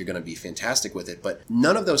apprentice. I think you're going to be fantastic with it. But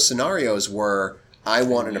none of those scenarios were, I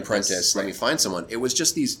want an apprentice, let me find someone. It was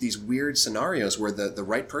just these weird scenarios where the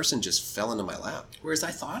right person just fell into my lap. Whereas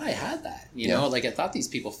I thought I had that, like I thought these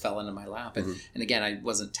people fell into my lap. And, and again, I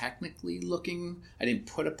wasn't technically looking, I didn't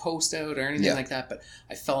put a post out or anything like that, but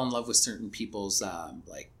I fell in love with certain people's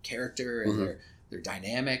like character and their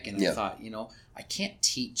dynamic. And I thought, I can't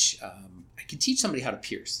teach, I can teach somebody how to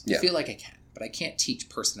pierce. I feel like I can, but I can't teach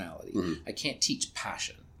personality. I can't teach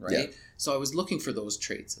passion, right? So I was looking for those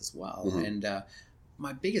traits as well. And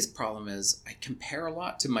my biggest problem is I compare a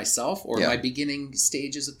lot to myself or Yeah. my beginning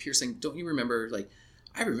stages of piercing. Don't you remember,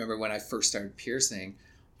 I remember when I first started piercing,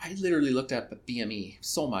 I literally looked at the BME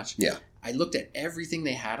so much. Yeah. I looked at everything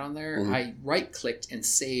they had on there. Mhm. I right-clicked and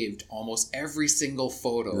saved almost every single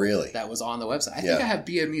photo Really? that was on the website. I think Yeah. I have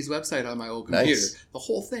BME's website on my old computer. Nice. The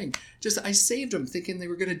whole thing. Just I saved them thinking they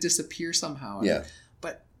were going to disappear somehow. Yeah.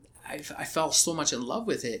 But I fell so much in love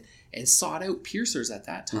with it and sought out piercers at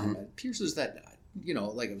that time. Mm-hmm. Piercers that,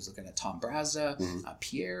 like I was looking at Tom Brazda,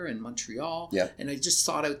 Pierre in Montreal. Yeah. And I just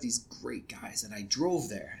sought out these great guys. And I drove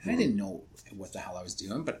there. And I didn't know what the hell I was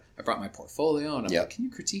doing, but I brought my portfolio and I'm Yeah. like, can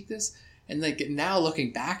you critique this? And now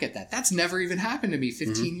looking back at that, that's never even happened to me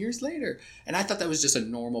 15 years later. And I thought that was just a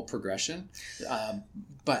normal progression.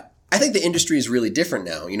 But I think the industry is really different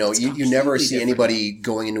now. You never completely see different anybody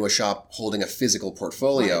going into a shop holding a physical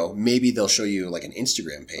portfolio. Right. Maybe they'll show you like an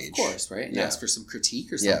Instagram page. of course, right? And Yeah. ask for some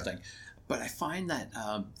critique or Yeah. something. But I find that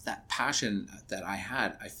that passion that I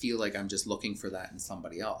had, I feel like I'm just looking for that in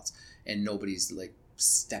somebody else. And nobody's like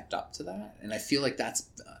stepped up to that. And I feel like that's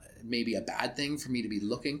maybe a bad thing for me to be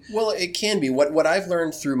looking. Well, it can be. What I've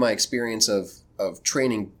learned through my experience of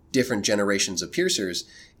training different generations of piercers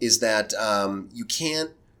is that you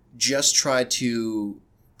can't just try to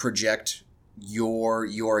project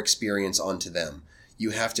your experience onto them.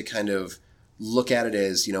 You have to kind of look at it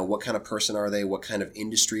as, what kind of person are they? What kind of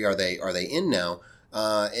industry are they in now?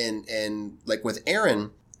 And like with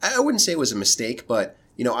Aaron, I wouldn't say it was a mistake, but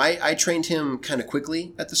I trained him kind of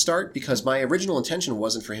quickly at the start because my original intention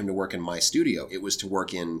wasn't for him to work in my studio. It was to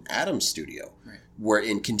work in Adam's studio,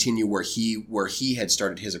 right. Continue where he had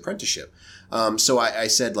started his apprenticeship. So I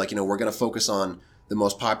said, we're going to focus on the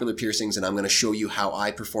most popular piercings, and I'm going to show you how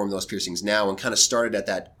I perform those piercings now, and kind of started at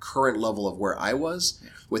that current level of where I was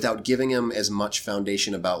without giving him as much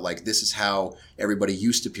foundation about this is how everybody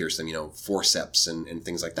used to pierce them, forceps and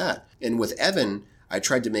things like that. And with Evan, I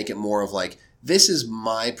tried to make it more of this is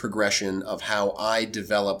my progression of how I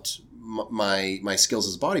developed my skills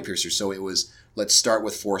as a body piercer. So it was, let's start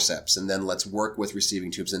with forceps, and then let's work with receiving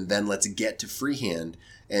tubes, and then let's get to freehand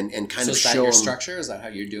and kind of is show that your him. structure? Is that how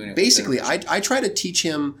you're doing it? Basically, I try to teach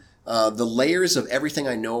him the layers of everything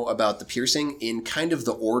I know about the piercing in kind of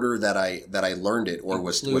the order that I learned it or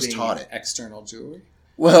was taught it. External jewelry.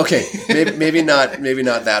 Well, okay, maybe not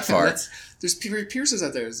that far. There's piercers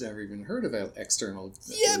out there who's never even heard of external.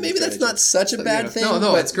 Yeah, maybe that's not such a bad thing.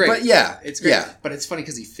 No, it's great. But yeah, it's great. Yeah. But it's funny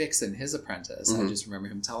because he fixed in his apprentice. I just remember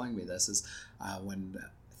him telling me this is when I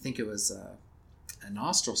think it was a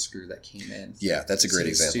nostril screw that came in. Yeah, that's a great to the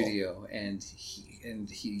example. Studio, and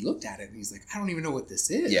he looked at it and he's like, I don't even know what this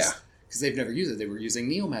is. Yeah. Because they've never used it. They were using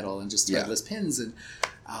neometal and just threadless pins, and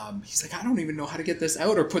he's like, I don't even know how to get this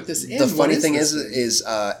out or put this in. The funny thing is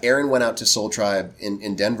Aaron went out to Soul Tribe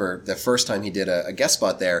in Denver the first time he did a guest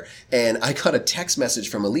spot there, and I got a text message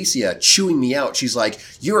from Alicia chewing me out. She's like,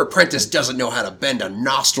 your apprentice doesn't know how to bend a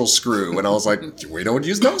nostril screw. And I was like, we don't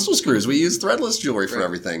use nostril screws. We use threadless jewelry for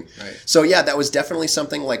everything. Right. So yeah, that was definitely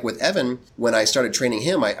something with Evan, when I started training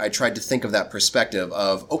him, I tried to think of that perspective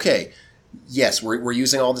of, okay, yes, we're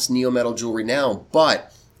using all this neometal jewelry now,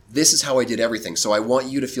 but this is how I did everything. So I want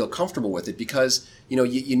you to feel comfortable with it because,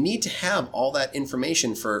 you need to have all that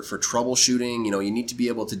information for troubleshooting. You need to be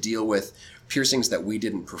able to deal with piercings that we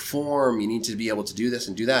didn't perform. You need to be able to do this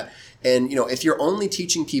and do that. And, if you're only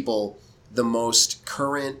teaching people the most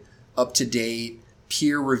current, up-to-date,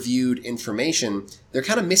 peer-reviewed information, they're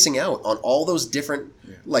kind of missing out on all those different,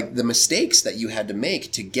 the mistakes that you had to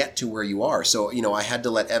make to get to where you are. So, I had to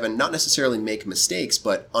let Evan not necessarily make mistakes,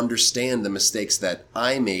 but understand the mistakes that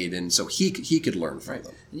I made, and so he could learn from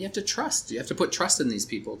them. And you have to trust. You have to put trust in these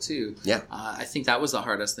people too. Yeah. I think that was the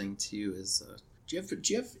hardest thing too. Is do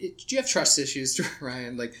you have trust issues,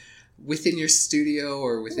 Ryan? Within your studio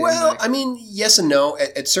or within? Well, I mean, yes and no.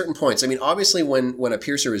 At certain points, I mean, obviously, when a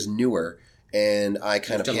piercer is newer, and I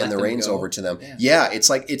kind of hand the reins over to them. Yeah, it's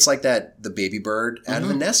like that the baby bird out of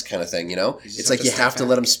the nest kind of thing, It's like you have to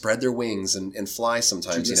let them spread their wings and fly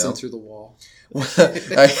sometimes, listen through the wall.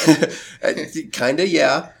 Kind of,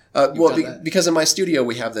 yeah. Because in my studio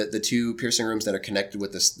we have the two piercing rooms that are connected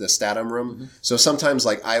with the Statum room. So sometimes,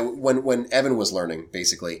 when Evan was learning,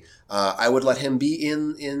 basically, I would let him be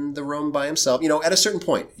in the room by himself. At a certain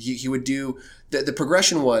point, he would do the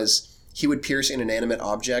progression was. He would pierce an inanimate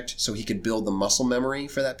object so he could build the muscle memory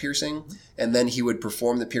for that piercing. And then he would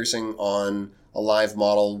perform the piercing on a live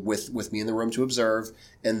model with me in the room to observe,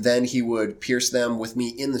 and then he would pierce them with me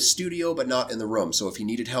in the studio, but not in the room. So if he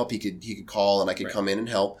needed help, he could call, and I could come in and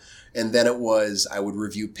help. And then I would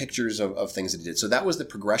review pictures of things that he did. So that was the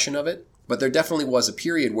progression of it. But there definitely was a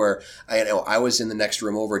period where I was in the next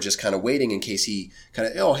room over just kind of waiting in case he kind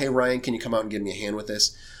of, oh, hey, Ryan, can you come out and give me a hand with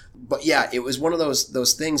this? But yeah, it was one of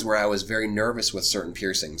those things where I was very nervous with certain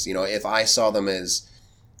piercings. You know, if I saw them as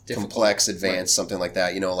complex, advanced, something like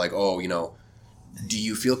that, you know, like, oh, you know, do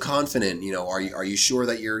you feel confident? You know, are you sure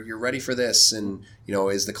that you're ready for this? And, you know,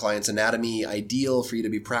 is the client's anatomy ideal for you to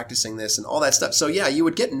be practicing this and all that stuff? So yeah, you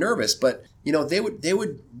would get nervous, but you know, they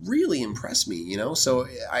would really impress me, you know? So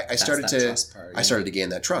I started to gain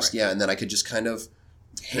that trust. Right. Yeah. And then I could just kind of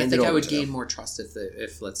hand it over. I would gain more trust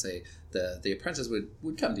if let's say the apprentice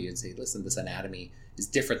would come to you and say, listen, this anatomy is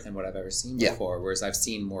different than what I've ever seen before. Whereas I've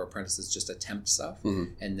seen more apprentices just attempt stuff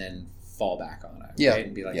and then fall back on it, right?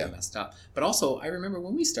 And be like, I messed up. But also, I remember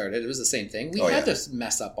when we started, it was the same thing. We had to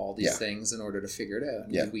mess up all these things in order to figure it out.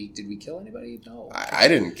 And did we kill anybody? No. I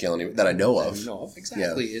didn't kill anybody that I know of.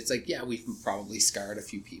 Exactly. Yeah. It's like, we've probably scarred a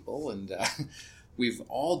few people, and we've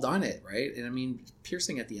all done it, right? And I mean,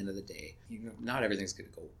 piercing at the end of the day, you know, not everything's going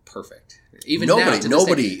to go perfect. Even nobody is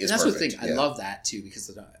perfect. That's the thing. I love that too,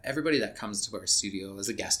 because everybody that comes to our studio as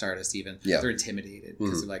a guest artist, even they're intimidated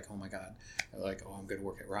because they're like, oh my god, they're like, oh, I'm going to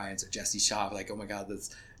work at Ryan's or Jesse's shop. Like, oh my god,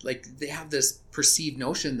 that's like they have this perceived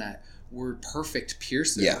notion that we're perfect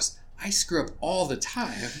piercers. Yeah. I screw up all the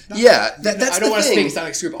time. That's I don't want to make it sound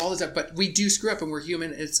like screw up all the time, but we do screw up, and we're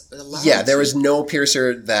human. It's allowed. Yeah, there is no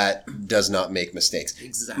piercer that does not make mistakes.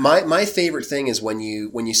 Exactly. My favorite thing is when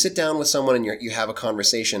you sit down with someone and you have a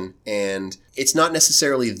conversation, and it's not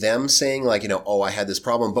necessarily them saying like, you know, oh, I had this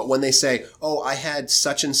problem, but when they say, oh, I had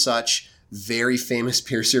such and such very famous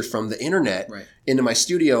piercer from the internet into my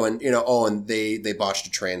studio, and you know, oh, and they botched a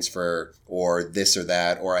transfer or this or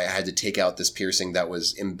that, or I had to take out this piercing that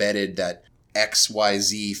was embedded that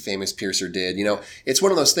XYZ famous piercer did. You know, it's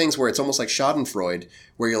one of those things where it's almost like Schadenfreude,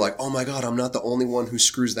 where you're like, oh my god, I'm not the only one who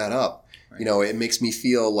screws that up. Right. You know, it makes me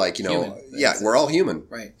feel like, you know, we're all human.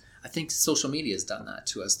 Right. I think social media has done that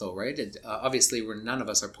to us, though, right? Obviously, none of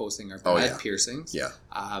us are posting our bad piercings. Yeah.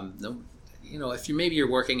 No. You know, if you're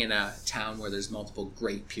working in a town where there's multiple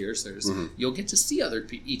great piercers, you'll get to see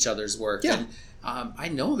each other's work. Yeah. And I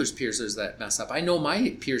know there's piercers that mess up. I know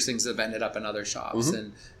my piercings have ended up in other shops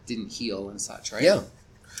and didn't heal and such, right? Yeah.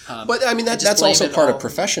 But I mean, that's also part of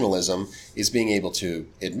professionalism, is being able to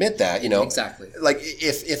admit that, you know. Exactly. Like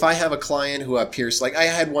if I have a client who I pierced, like I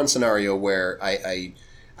had one scenario where I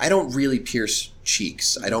don't really pierce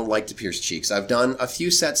cheeks. I don't like to pierce cheeks. I've done a few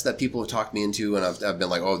sets that people have talked me into, and I've been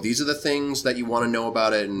like, oh, these are the things that you want to know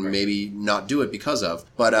about it, and maybe not do it because of.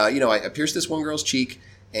 But, you know, I pierced this one girl's cheek,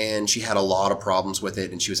 and she had a lot of problems with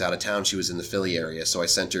it, and she was out of town. She was in the Philly area, so I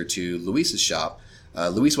sent her to Luis's shop.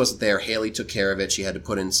 Luis wasn't there. Haley took care of it. She had to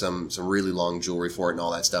put in some really long jewelry for it and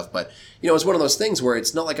all that stuff. But, you know, it's one of those things where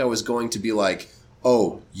it's not like I was going to be like,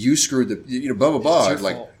 oh, you screwed blah, blah, blah.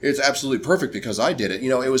 Like, it's absolutely perfect because I did it.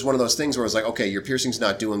 You know, it was one of those things where I was like, okay, your piercing's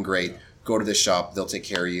not doing great. Go to this shop. They'll take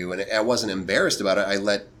care of you. And I wasn't embarrassed about it. I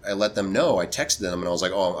let them know. I texted them, and I was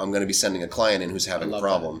like, oh, I'm going to be sending a client in who's having a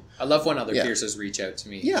problem. That. I love when other piercers reach out to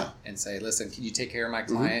me and say, listen, can you take care of my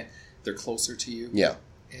client? They're closer to you. Yeah.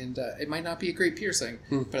 And it might not be a great piercing,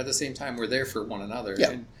 but at the same time, we're there for one another.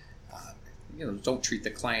 Yeah. And, you know, don't treat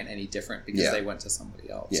the client any different because they went to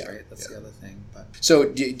somebody else, right? That's the other thing. But so,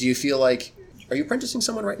 do you feel like, are you apprenticing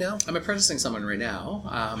someone right now? I'm apprenticing someone right now.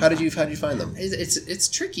 How did you find them? It's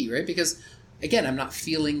tricky, right? Because again, I'm not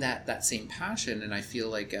feeling that same passion, and I feel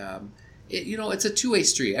like it's a two-way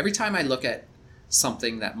street. Every time I look at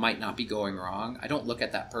something that might not be going wrong, I don't look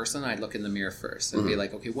at that person. I look in the mirror first and be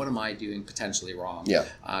like, okay, what am I doing potentially wrong? Yeah.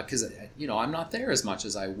 Because I'm not there as much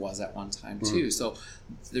as I was at one time too. So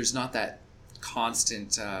there's not that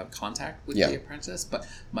constant contact with the apprentice, but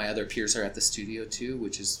my other piercer at the studio too,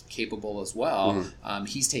 which is capable as well,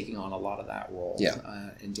 he's taking on a lot of that role.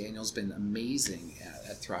 And Daniel's been amazing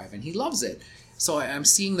at Thrive, and he loves it. So I'm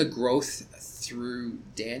seeing the growth through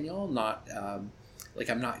Daniel, not like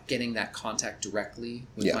I'm not getting that contact directly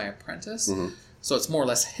with my apprentice. So it's more or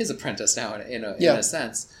less his apprentice now in a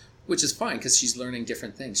sense, which is fine because she's learning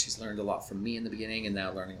different things. She's learned a lot from me in the beginning, and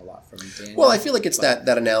now learning a lot from Daniel. Well, I feel like it's that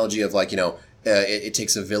analogy of like, you know, it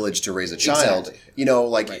takes a village to raise a child. Exactly. You know,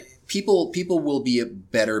 like people will be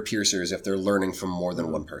better piercers if they're learning from more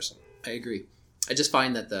than one person. I agree. I just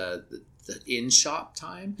find that the in-shop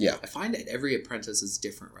time, I find that every apprentice is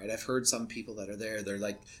different, right? I've heard some people that are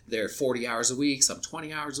they're 40 hours a week, some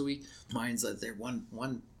 20 hours a week. Mine's like they're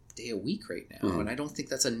one day a week right now, and I don't think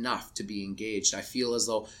that's enough to be engaged. I feel as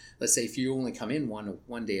though, let's say if you only come in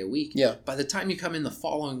one day a week, by the time you come in the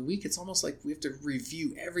following week, it's almost like we have to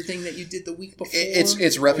review everything that you did the week before.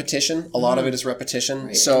 It's repetition. A lot of it is repetition.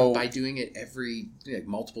 Right. So and by doing it every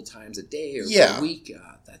multiple times a day or a week,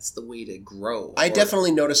 that's the way to grow. I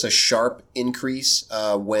definitely notice a sharp increase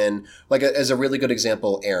when, like, as a really good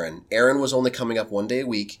example, Aaron. Aaron was only coming up one day a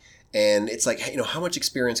week. And it's like, hey, how much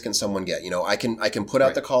experience can someone get? I can put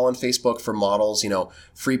out the call on Facebook for models,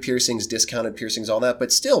 free piercings, discounted piercings, all that.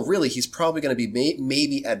 But still, really, he's probably going to be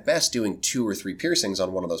maybe at best doing 2 or 3 piercings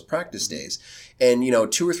on one of those practice days. And,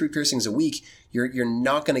 2 or 3 piercings a week, you're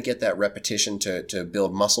not going to get that repetition to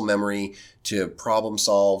build muscle memory, to problem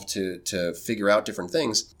solve, to figure out different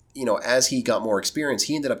things. As he got more experience,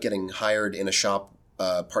 he ended up getting hired in a shop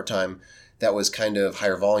part-time that was kind of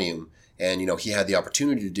higher volume. And, he had the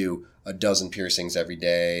opportunity to do a dozen piercings every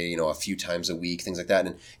day, a few times a week, things like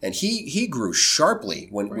that. And he grew sharply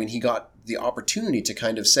when he got the opportunity to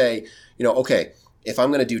kind of say, okay, if I'm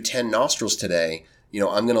going to do 10 nostrils today,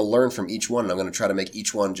 I'm going to learn from each one, and I'm going to try to make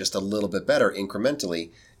each one just a little bit better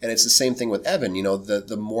incrementally. And it's the same thing with Evan.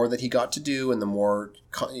 The more that he got to do and the more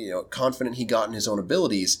confident he got in his own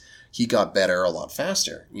abilities, he got better a lot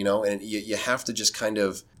faster, and you have to just kind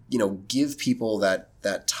of, give people that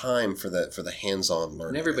time for the hands-on learning.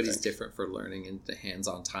 And everybody's different for learning and the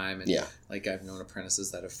hands-on time. And like I've known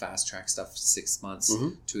apprentices that have fast-tracked stuff 6 months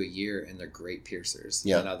to a year, and they're great piercers.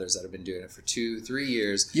 And others that have been doing it for 2-3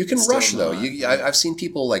 years. You can rush though. I've seen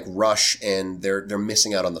people like rush, and they're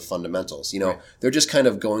missing out on the fundamentals. They're just kind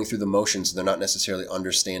of going through the motions. They're not necessarily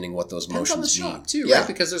understanding what those motions mean. Depends on the shop too, right?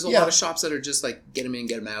 Because there's a lot of shops that are just like get them in,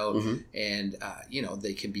 get them out, and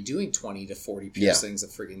they can be doing 20 to 40 piercings a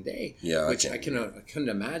friggin' day. Which I couldn't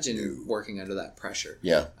imagine working under that pressure.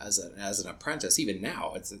 As an apprentice, even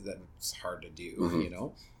now it's hard to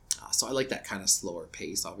do. So I like that kind of slower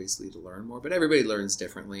pace, obviously, to learn more. But everybody learns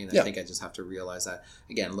differently, and I think I just have to realize that,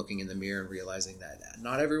 again, looking in the mirror and realizing that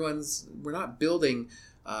we're not building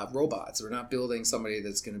robots. We're not building somebody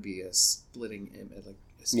that's going to be a splitting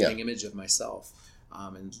image of myself,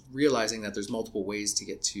 and realizing that there's multiple ways to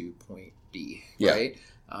get to point B, right?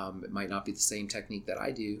 It might not be the same technique that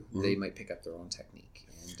I do. They might pick up their own technique,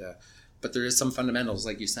 but there is some fundamentals,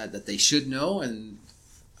 like you said, that they should know, and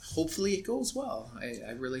hopefully it goes well.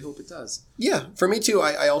 I really hope it does. Yeah, for me too.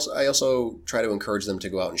 I also try to encourage them to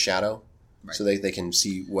go out and shadow, so they can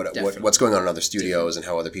see what's going on in other studios and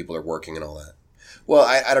how other people are working and all that. Well,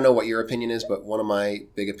 I don't know what your opinion is, but one of my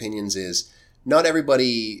big opinions is not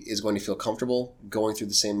everybody is going to feel comfortable going through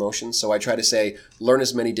the same motions. So I try to say, learn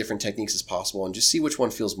as many different techniques as possible and just see which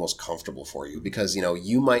one feels most comfortable for you. Because,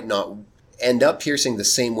 you might not end up piercing the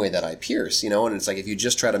same way that I pierce, and it's like if you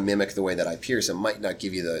just try to mimic the way that I pierce, it might not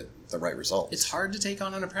give you the right results. It's hard to take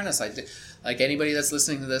on an apprentice. Like anybody that's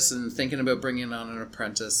listening to this and thinking about bringing on an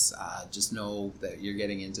apprentice, just know that you're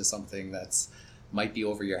getting into something that's might be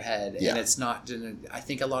over your head, and it's not. I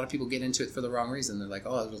think a lot of people get into it for the wrong reason. They're like,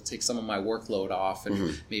 "Oh, it'll take some of my workload off,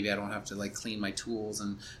 and maybe I don't have to like clean my tools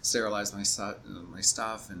and sterilize my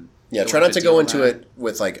stuff." And try not to go into it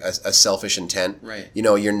with like a selfish intent. Right.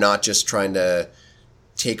 You're not just trying to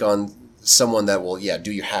take on someone that will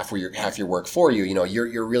do your half your work for you.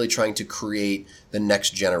 You're really trying to create the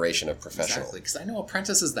next generation of professionals. Exactly, because I know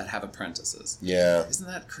apprentices that have apprentices. Yeah. Isn't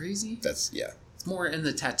that crazy? That's more in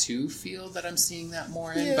the tattoo field that I'm seeing that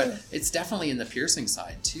more in, but it's definitely in the piercing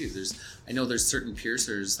side too. I know there's certain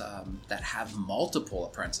piercers that have multiple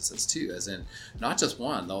apprentices too, as in not just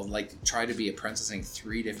one. They'll like try to be apprenticing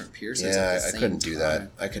 3 different piercers. Yeah, I couldn't do that.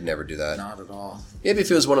 I could never do that. Not at all. Maybe if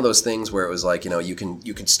it was one of those things where it was like, you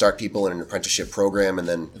can start people in an apprenticeship program and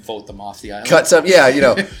then vote them off the island. Cut some. Yeah, you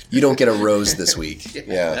don't get a rose this week.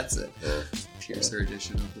 Yeah, that's it. Yeah. Piercer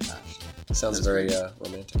edition of the match. Sounds very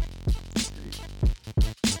romantic.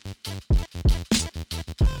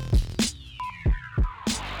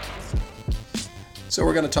 So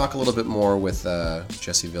we're going to talk a little bit more with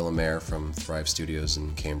Jesse Villamere from Thrive Studios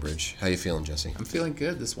in Cambridge. How you feeling, Jesse? I'm feeling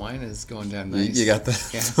good. This wine is going down nice. You got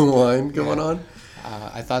the wine going on?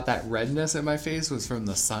 I thought that redness in my face was from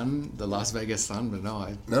the sun, the Las Vegas sun, but no.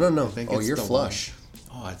 No. I think you're flush.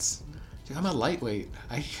 Wine. I'm a lightweight.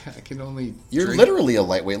 I can only You're drink. Literally a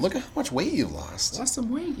lightweight. Look at how much weight you lost. I lost some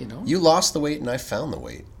weight, You lost the weight and I found the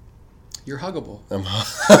weight. You're huggable.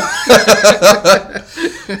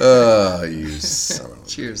 You son of a...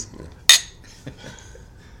 Cheers.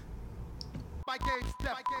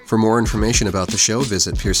 For more information about the show,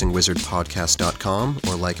 visit piercingwizardpodcast.com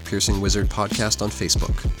or like Piercing Wizard Podcast on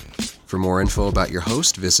Facebook. For more info about your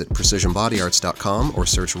host, visit precisionbodyarts.com or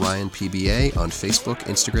search Ryan PBA on Facebook,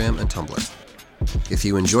 Instagram, and Tumblr. If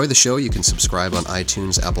you enjoy the show, you can subscribe on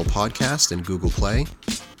iTunes, Apple Podcast, and Google Play.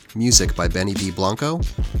 Music by Benny B. Blanco.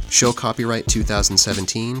 Show copyright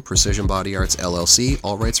 2017, Precision Body Arts LLC,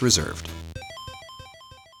 all rights reserved.